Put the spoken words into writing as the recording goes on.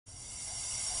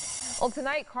Well,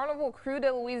 tonight, Karnival Krewe de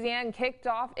Louisiane kicked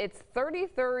off its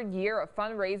 33rd year of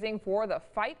fundraising for the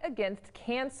fight against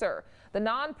cancer. The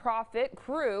nonprofit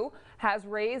Krewe has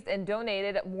raised and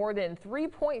donated more than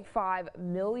 $3.5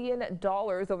 million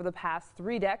over the past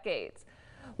 3 decades,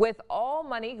 with all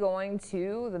money going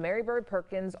to the Mary Bird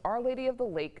Perkins Our Lady of the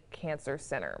Lake Cancer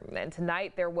Center. And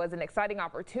tonight, there was an exciting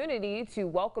opportunity to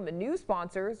welcome new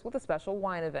sponsors with a special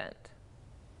wine event.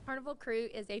 Karnival Krewe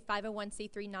is a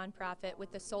 501c3 nonprofit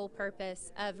with the sole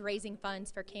purpose of raising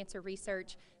funds for cancer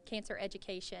research, cancer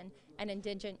education, and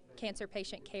indigent cancer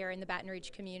patient care in the Baton Rouge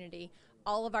community.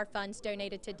 All of our funds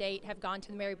donated to date have gone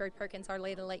to the Mary Bird Perkins Our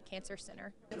Lady of the Lake Cancer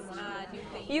Center.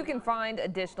 You can find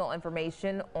additional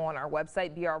information on our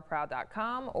website,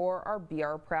 brproud.com, or our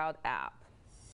BR Proud app.